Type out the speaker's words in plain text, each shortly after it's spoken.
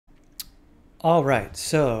All right,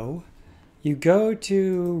 so you go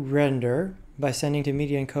to render by sending to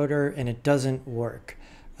Media Encoder and it doesn't work.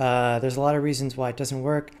 There's a lot of reasons why it doesn't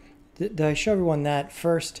work. I show everyone that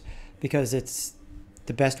first because it's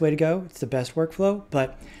the best way to go. It's the best workflow,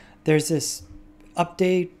 but there's this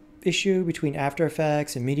update issue between After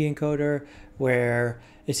Effects and Media Encoder where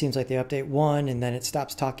it seems like they update one and then it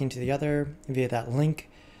stops talking to the other via that link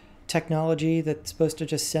technology that's supposed to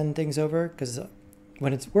just send things over, because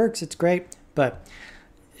when it works, it's great, but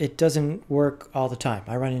it doesn't work all the time.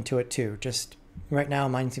 I run into it too. Just right now,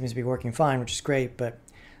 mine seems to be working fine, which is great, but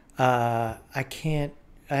I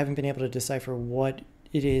haven't been able to decipher what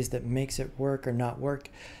it is that makes it work or not work,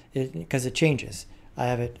 because it changes.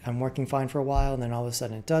 I'm working fine for a while, and then all of a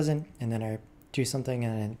sudden it doesn't, and then I do something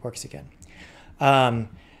and then it works again.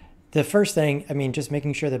 The first thing, just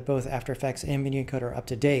making sure that both After Effects and Media Encoder are up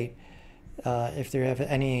to date. If they have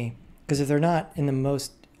any, because if they're not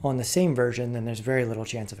on the same version, then there's very little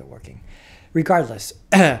chance of it working. Regardless,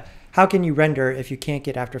 how can you render if you can't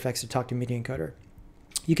get After Effects to talk to Media Encoder?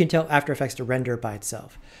 You can tell After Effects to render by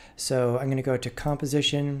itself. So I'm going to go to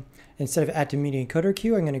Composition. Instead of Add to Media Encoder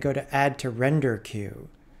queue, I'm going to go to Add to Render queue.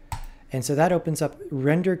 And so that opens up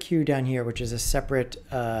Render queue down here, which is a separate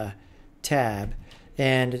tab.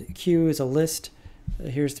 And queue is a list.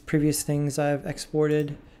 Here's the previous things I've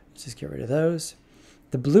exported. Let's just get rid of those.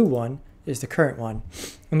 The blue one is the current one.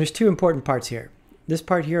 And there's two important parts here. This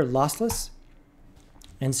part here, lossless.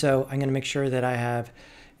 And so I'm going to make sure that I have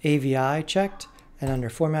AVI checked. And under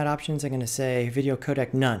format options, I'm going to say video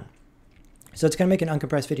codec none. So it's going to make an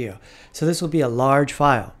uncompressed video. So this will be a large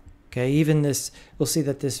file. Okay, even this, we'll see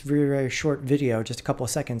that this very, very short video, just a couple of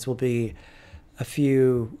seconds, will be a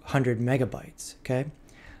few hundred megabytes. Okay,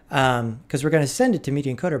 because we're going to send it to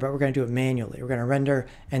Media Encoder, but we're going to do it manually. We're going to render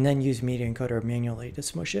and then use Media Encoder manually to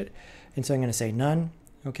smush it. And so I'm going to say none.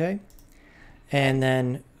 Okay, and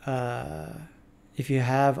then if you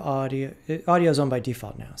have audio is on by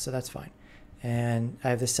default now, so that's fine. And I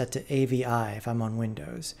have this set to AVI if I'm on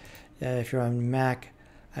Windows. If you're on Mac,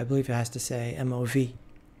 I believe it has to say MOV.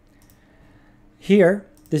 Here,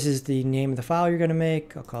 this is the name of the file you're going to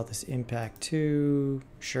make. I'll call this Impact 2,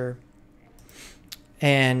 sure.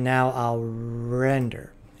 And now I'll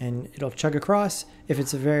render. And it'll chug across. If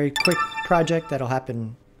it's a very quick project, that'll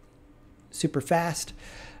happen super fast.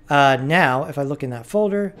 Now, if I look in that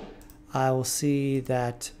folder, I will see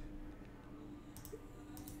that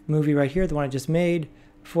movie right here, the one I just made,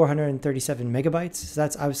 437 megabytes. So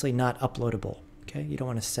that's obviously not uploadable. Okay, you don't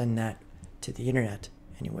want to send that to the internet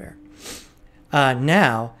anywhere.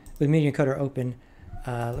 Now, with Media Encoder open,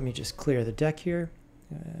 let me just clear the deck here.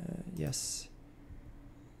 Yes.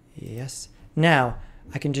 Yes. Now,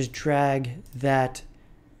 I can just drag that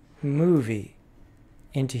movie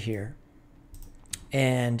into here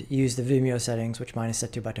and use the Vimeo settings, which mine is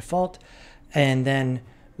set to by default, and then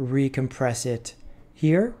recompress it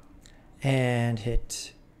here and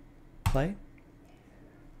hit play.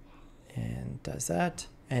 And does that.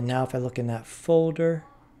 And now if I look in that folder,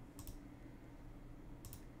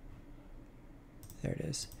 there it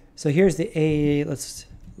is. So here's the let's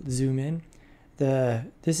zoom in.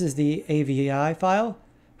 This is the AVI file,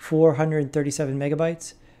 437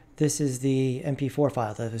 megabytes. This is the MP4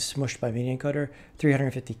 file that was smushed by Media Encoder,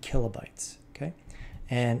 350 kilobytes. Okay,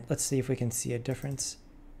 and let's see if we can see a difference.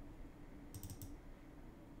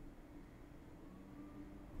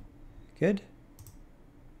 Good.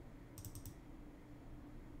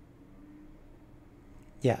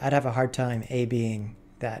 Yeah, I'd have a hard time A-Bing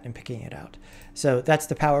that and picking it out. So that's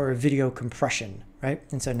the power of video compression, right?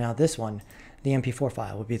 And so now this one, the MP4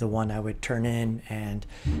 file, would be the one I would turn in and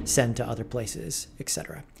send to other places,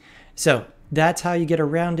 etc. So that's how you get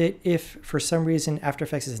around it if for some reason After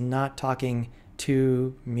Effects is not talking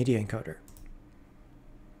to Media Encoder.